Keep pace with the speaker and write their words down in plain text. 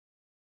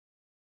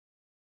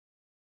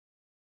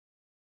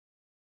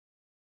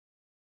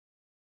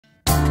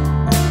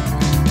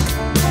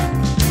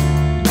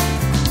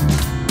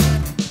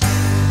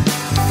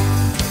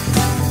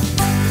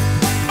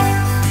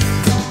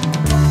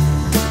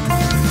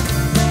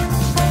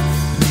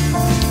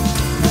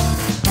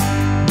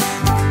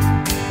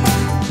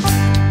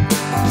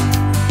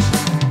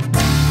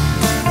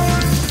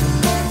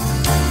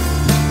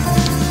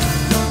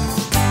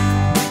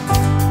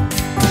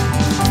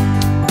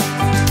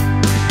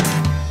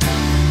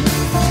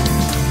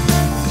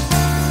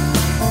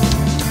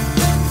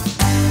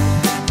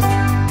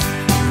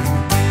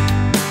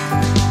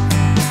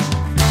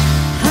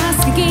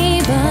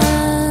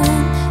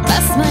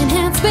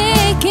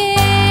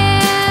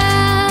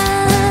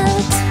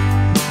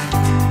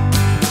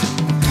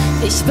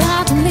Ich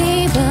bat um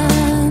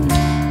Leben,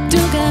 du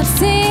gabst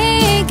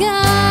Segen.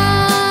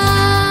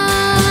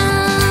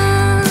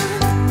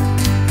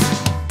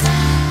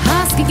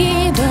 Hast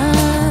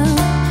gegeben,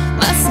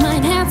 was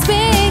mein Herz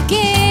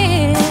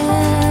begehrt.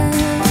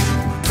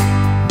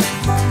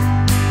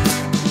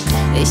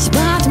 Ich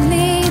bat um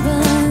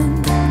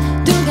Leben,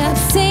 du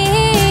gabst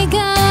Segen.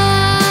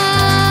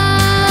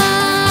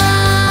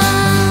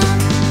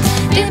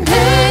 Dem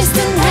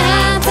höchsten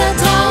Herrn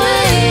vertraue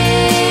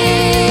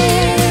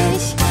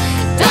ich,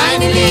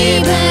 deine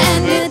Liebe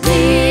endet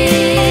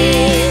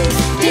nie.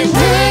 Dem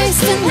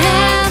höchsten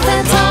Herrn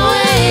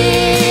vertraue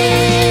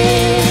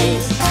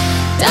ich,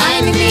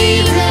 deine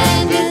Liebe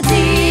endet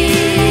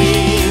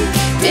nie.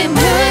 Dem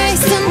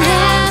höchsten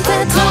Herrn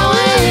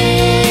vertraue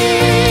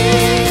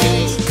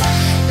ich,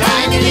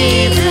 deine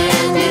Liebe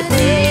endet nie.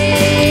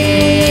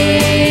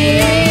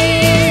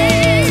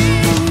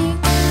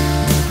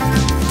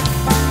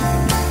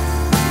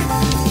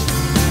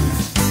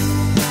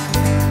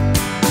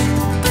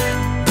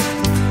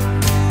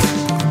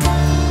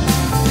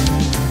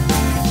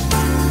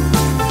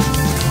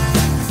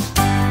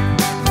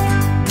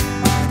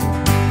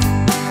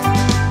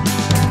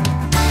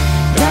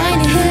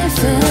 Deine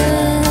Hilfe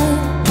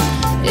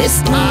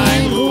ist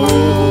mein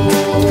Ruhm.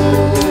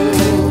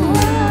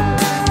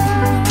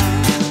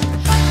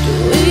 Du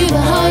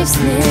überhäufst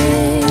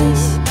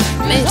mich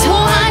mit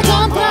Hoheit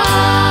und Pracht.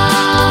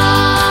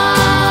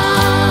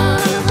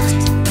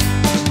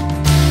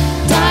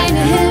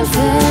 Deine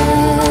Hilfe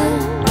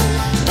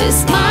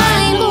ist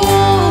mein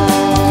Ruhm.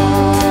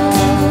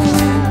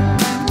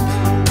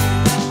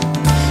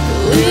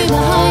 Du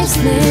überhäufst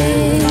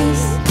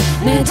mich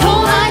mit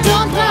Hoheit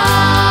und Pracht.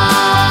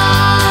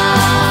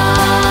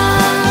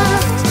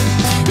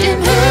 Dem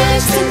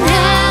höchsten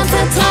Herrn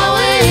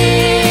vertraue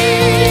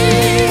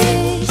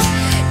ich,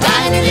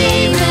 deine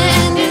Liebe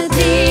endet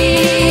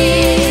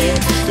nie.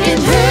 Dem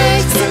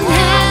höchsten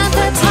Herrn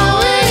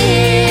vertraue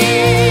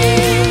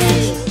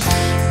ich,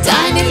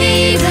 deine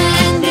Liebe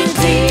endet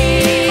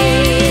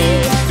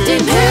nie.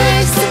 Dem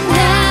höchsten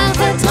Herrn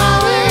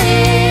vertraue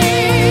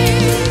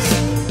ich,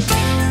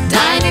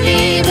 deine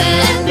Liebe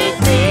endet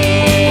nie.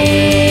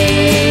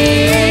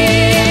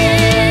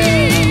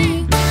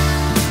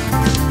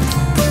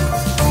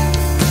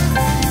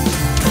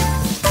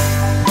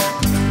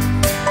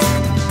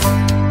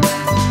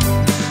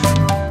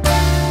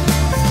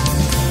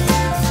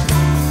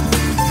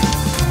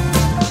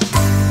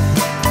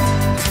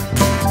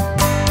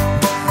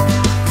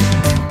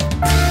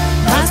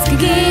 Hast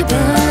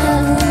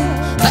gegeben,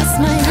 was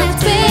mein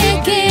Herz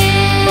begehrt.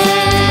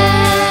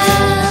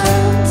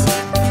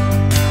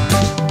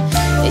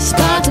 Ich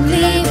bat um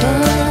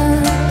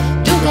Leben,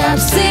 du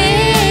gabst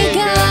Segen.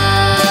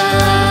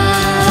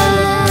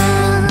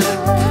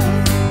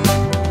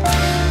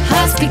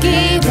 Hast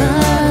gegeben,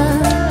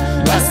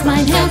 was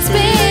mein Herz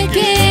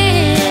begehrt.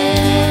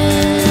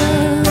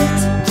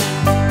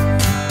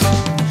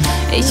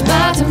 Ich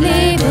bat um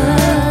Leben,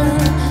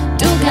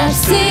 du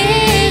gabst Segen.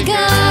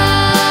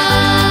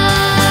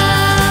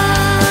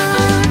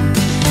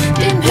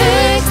 Dem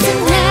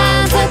höchsten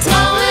Herrn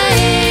vertraue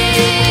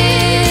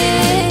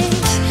ich,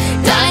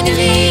 deine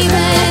Liebe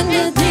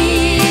endet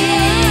nie.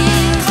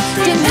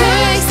 Dem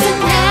höchsten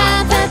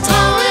Herrn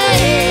vertraue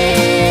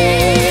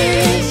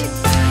ich,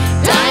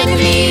 deine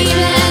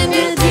Liebe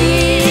endet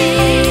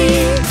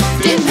nie.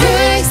 Dem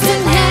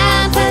höchsten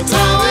Herrn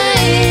vertraue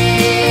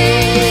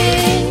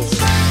ich,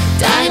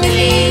 deine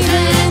Liebe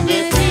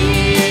endet nie.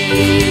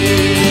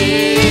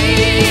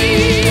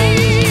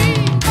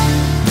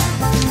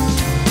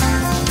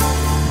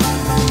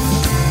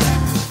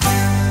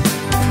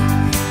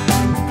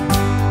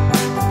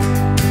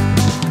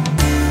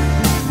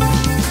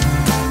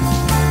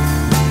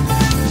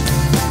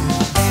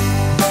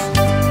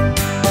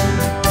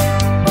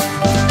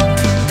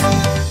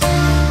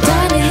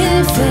 Deine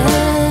Hilfe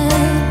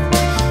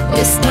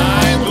ist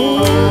mein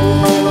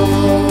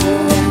Ruhm.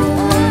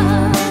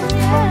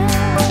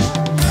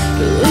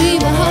 Du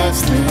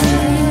überhäufst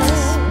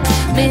mich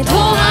mit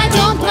Hoheit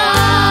und Pracht.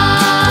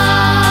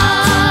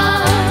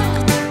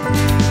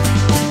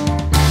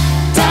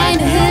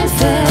 Deine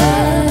Hilfe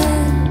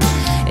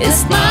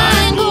ist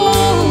mein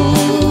Ruhm.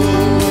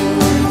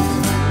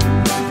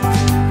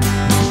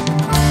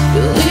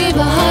 Du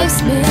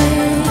überhäufst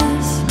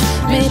mich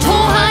mit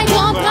Hoheit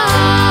und Pracht.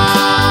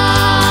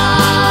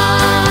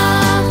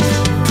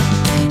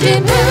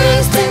 Dem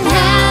höchsten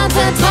Herrn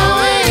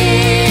vertraue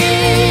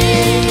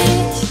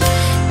ich,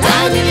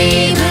 deine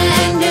Liebe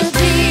endet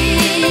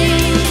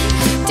nie.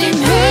 Dem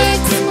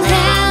höchsten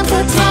Herrn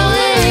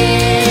vertraue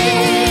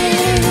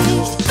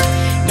ich,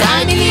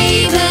 deine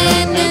Liebe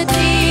endet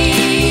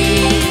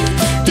nie.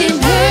 Dem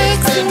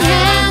höchsten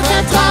Herrn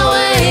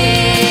vertraue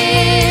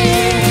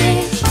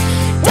ich,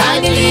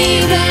 deine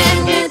Liebe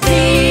endet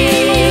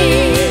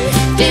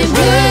nie.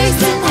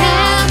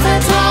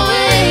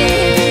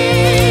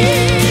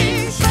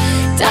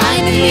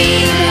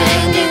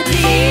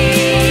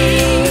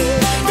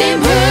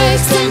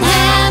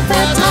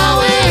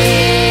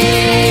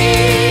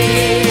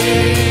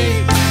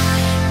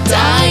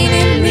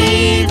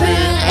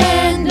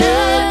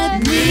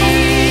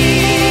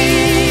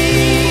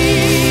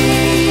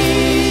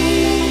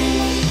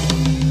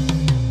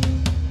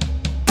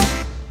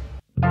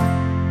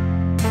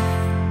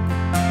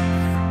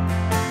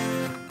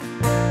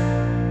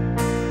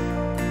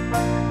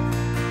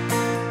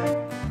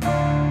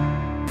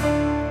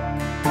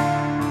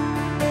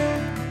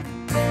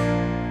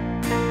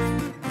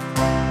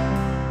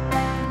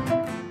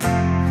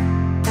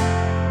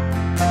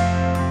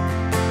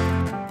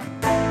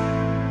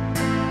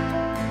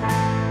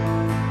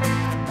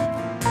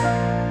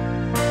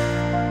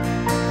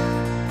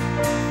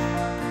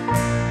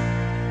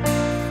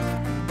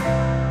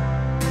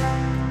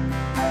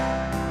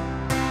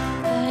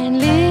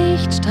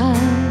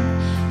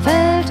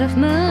 fällt auf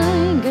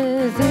mein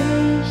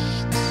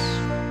Gesicht,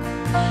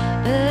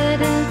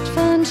 bedeckt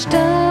von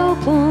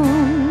Staub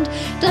und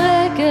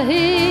Dreck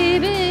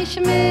erheb ich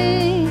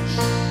mich.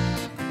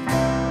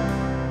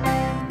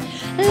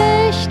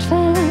 Licht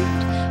fällt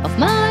auf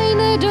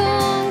meine Dunkelheit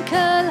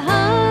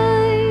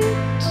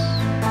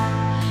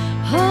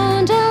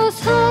und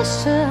aus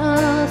Asche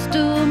hast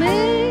du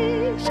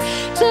mich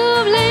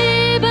zum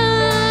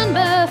Leben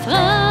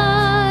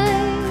befreit.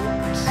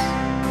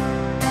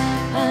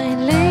 Ein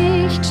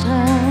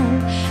Lichtstrahl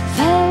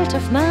fällt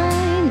auf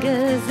mein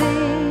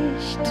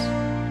Gesicht,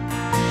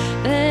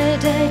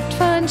 bedeckt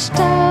von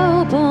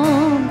Staub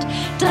und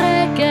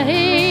Dreck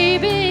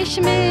erheb ich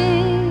mich.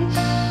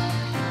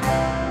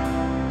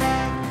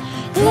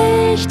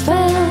 Licht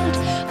fällt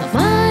auf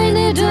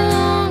meine Dunkelheit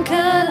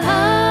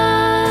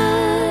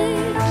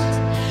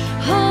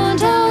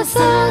und aus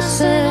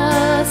Asche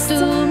hast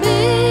du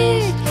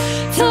mich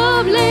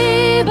zum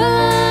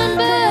Leben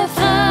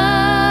befreit.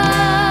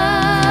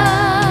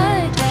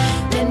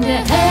 Denn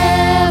der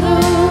Herr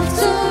ruft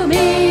zu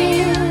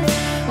mir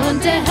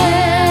und der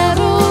Herr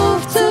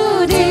ruft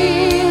zu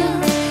dir.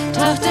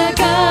 Tochter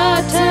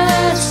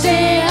Gottes,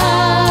 steh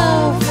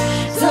auf,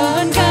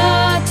 Sohn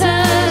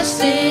Gottes,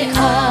 steh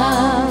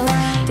auf.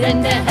 Denn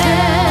der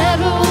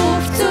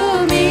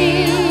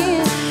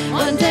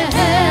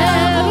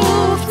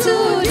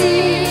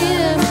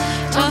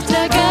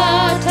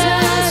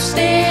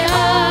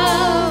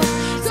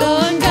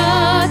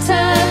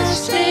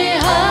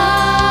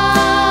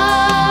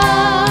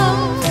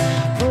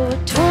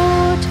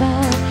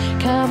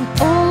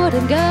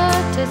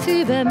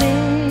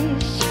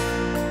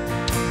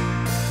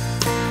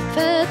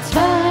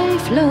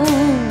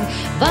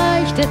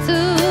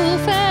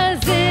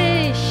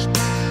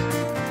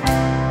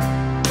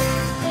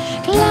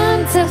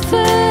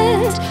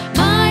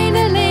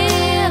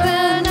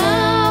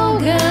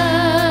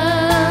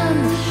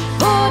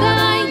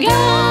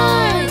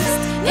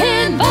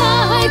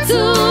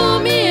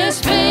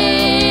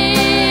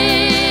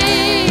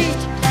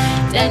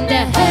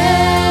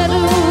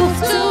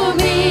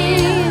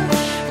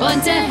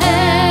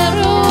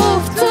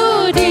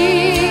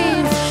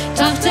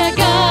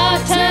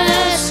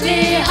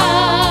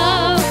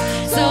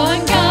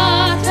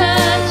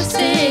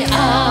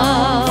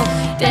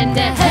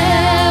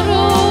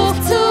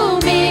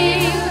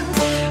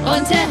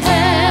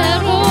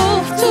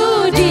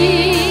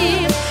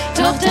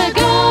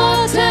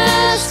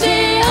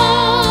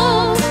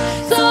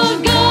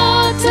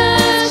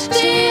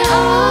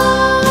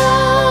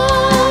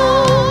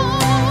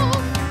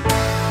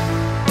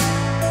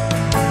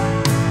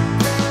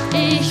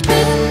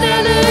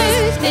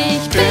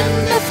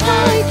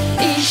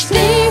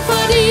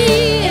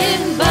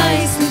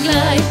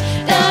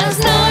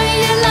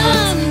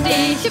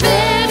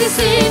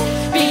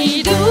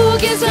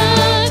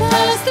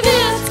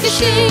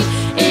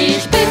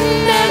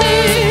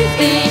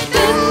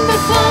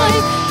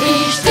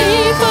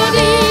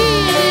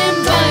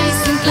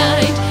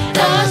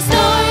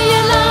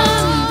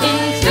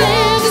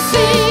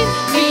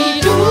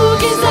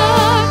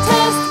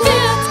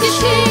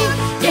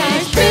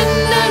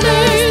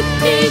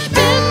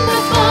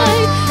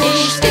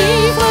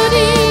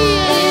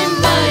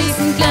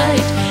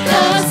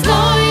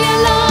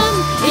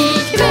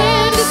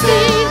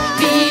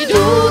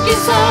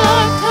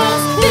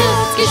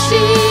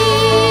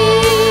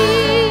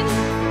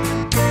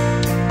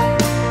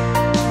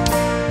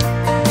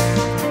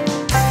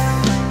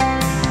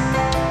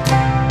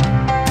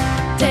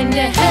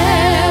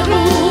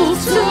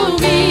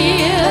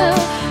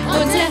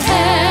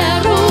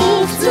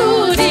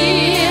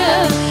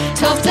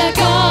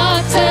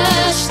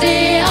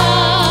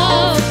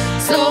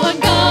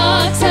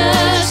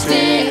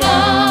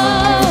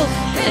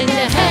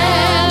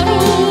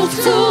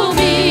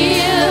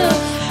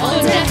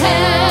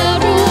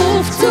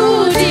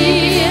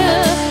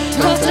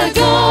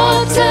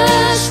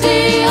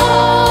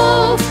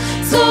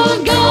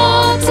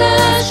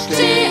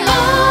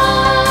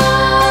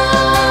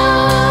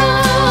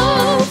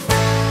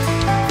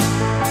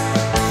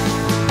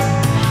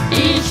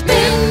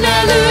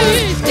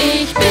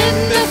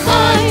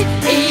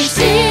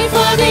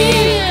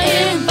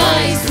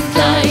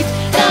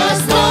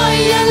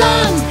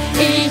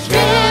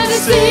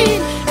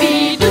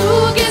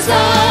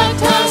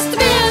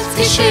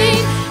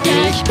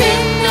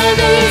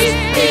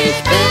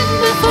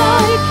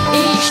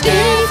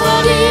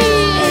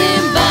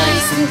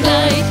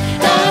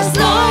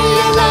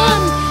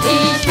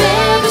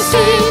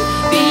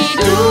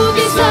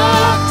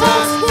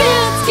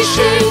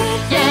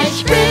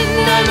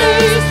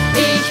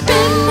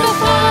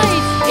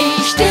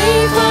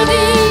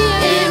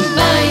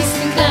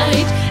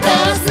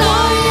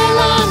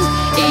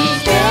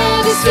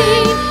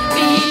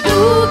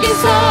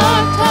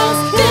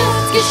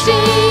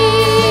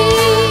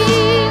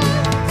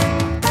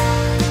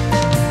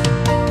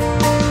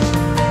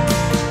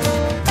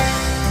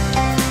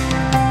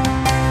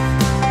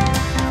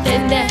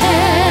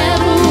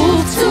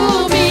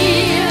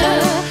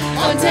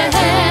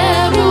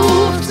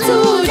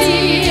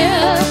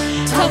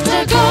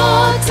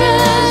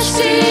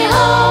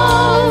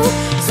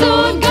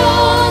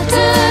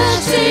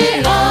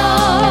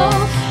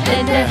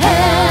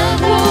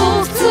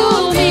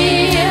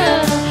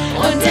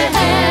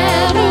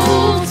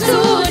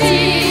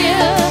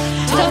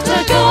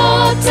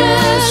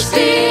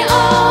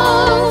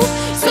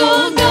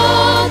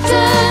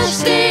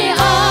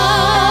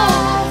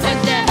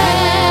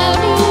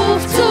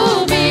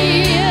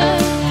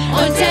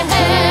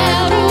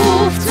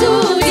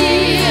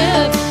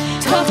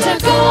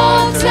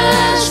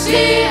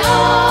steh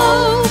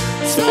auf,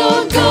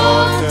 Sohn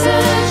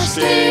Gottes,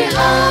 steh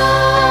auf.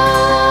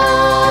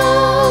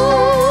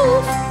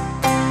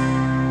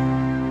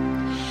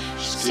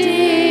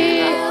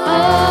 Steh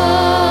auf.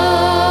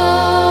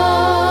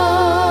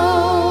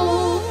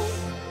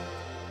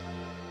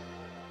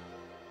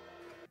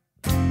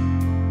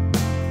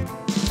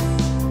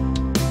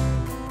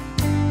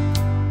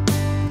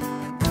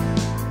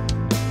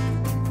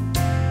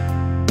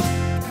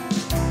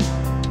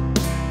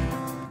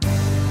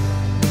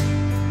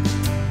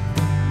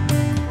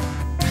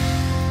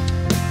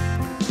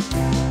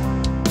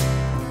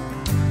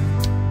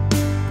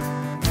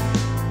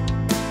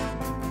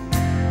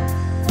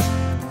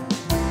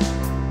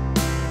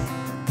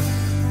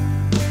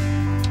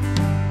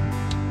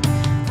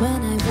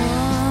 When I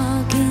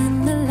walk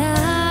in the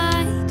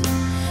light,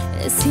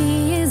 as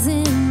He is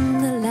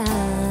in the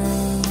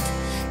light,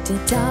 the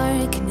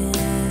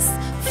darkness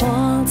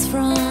falls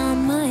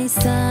from my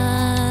sight.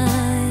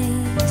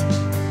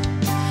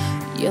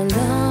 Your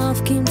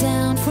love came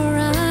down for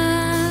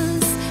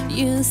us,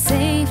 you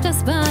saved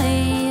us by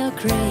your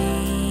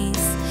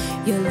grace.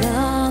 Your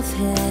love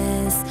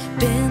has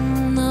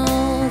been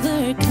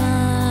overcome.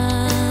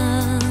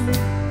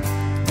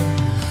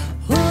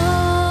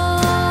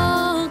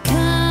 Oh,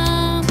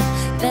 come,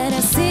 let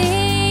us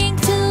sing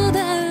to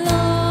the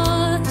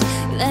Lord.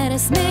 Let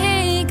us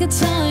make a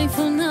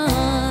joyful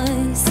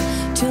noise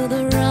to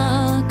the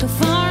rock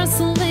of our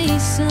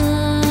salvation.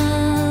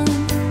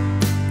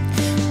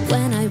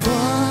 When I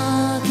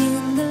walk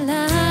in the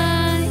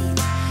light,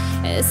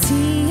 as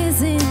He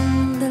is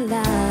in the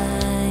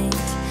light,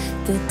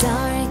 the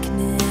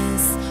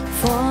darkness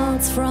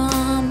falls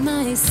from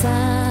my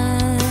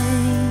sight.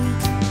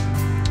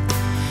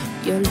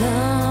 Your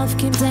love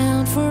came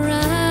down for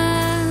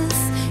us,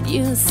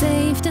 you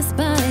saved us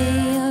by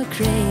your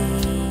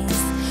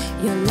grace.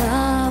 Your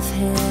love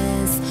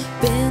has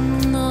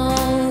been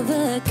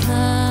overcome.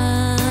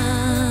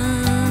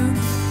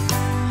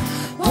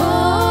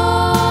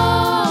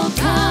 Oh,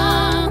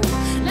 come,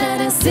 let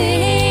us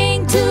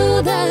sing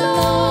to the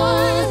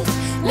Lord.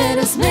 Let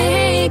us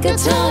make a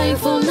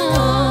joyful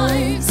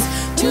noise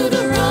to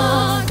the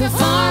rock of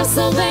our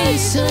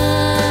salvation.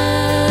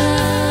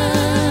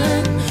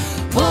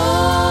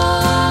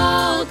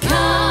 Oh,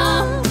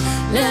 come,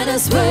 let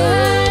us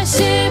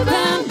worship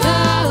and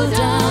bow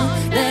down.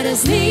 Let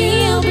us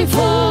kneel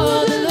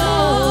before the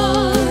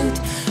Lord,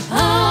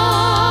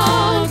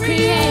 our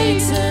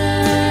Creator.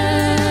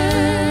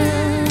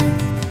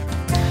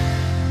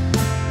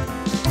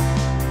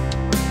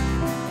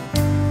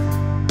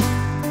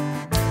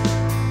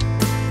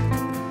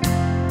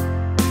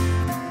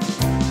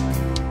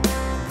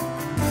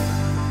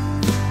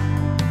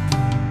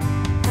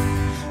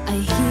 I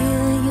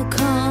hear you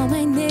call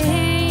my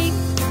name,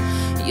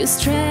 you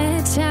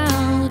stretch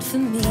out for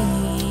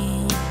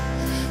me.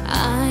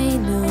 I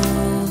know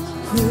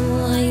who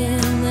I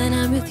am when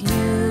I'm with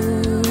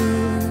you.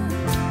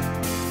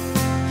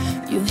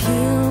 You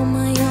heal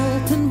my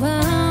open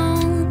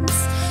wounds,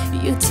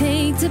 you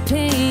take the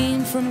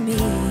pain from me.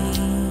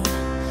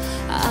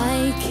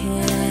 I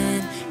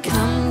can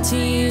come to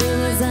you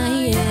as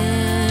I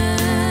am.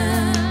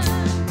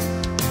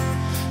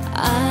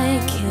 I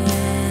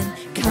can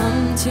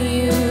come to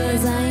you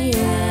as I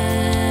am.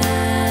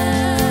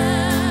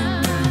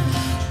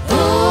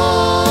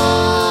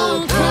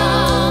 Oh,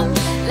 come,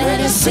 let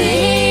us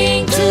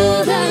sing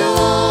to the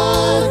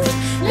Lord.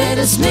 Let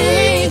us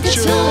make a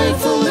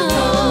joyful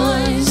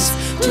noise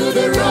to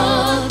the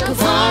rock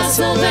of our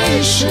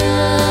salvation.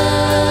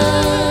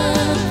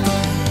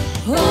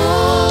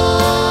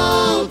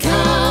 Oh,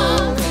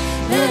 come,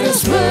 let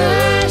us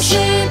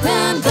worship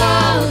and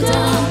bow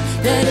down.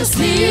 Let us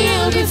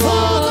kneel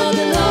before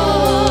the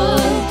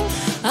Lord,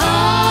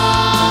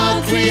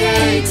 our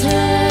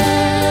Creator.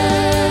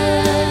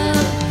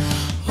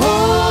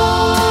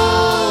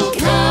 Oh,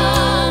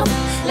 come,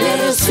 let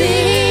us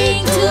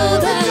sing to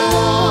the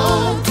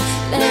Lord.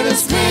 Let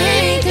us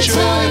make a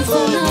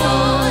joyful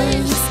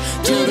noise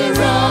to the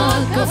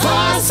rock of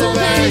our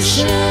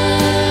salvation.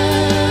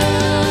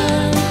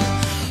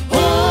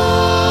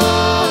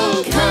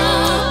 Oh,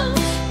 come,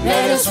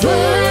 let us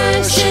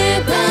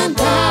worship and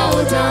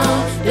bow down.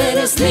 Let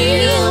us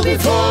kneel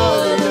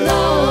before the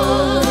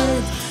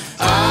Lord,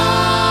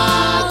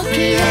 our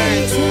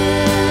Creator.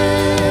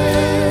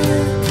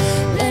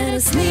 Let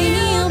us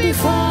kneel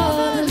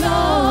before the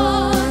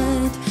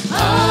Lord,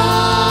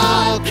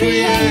 our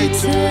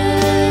Creator.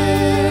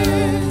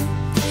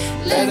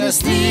 Let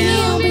us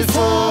kneel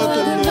before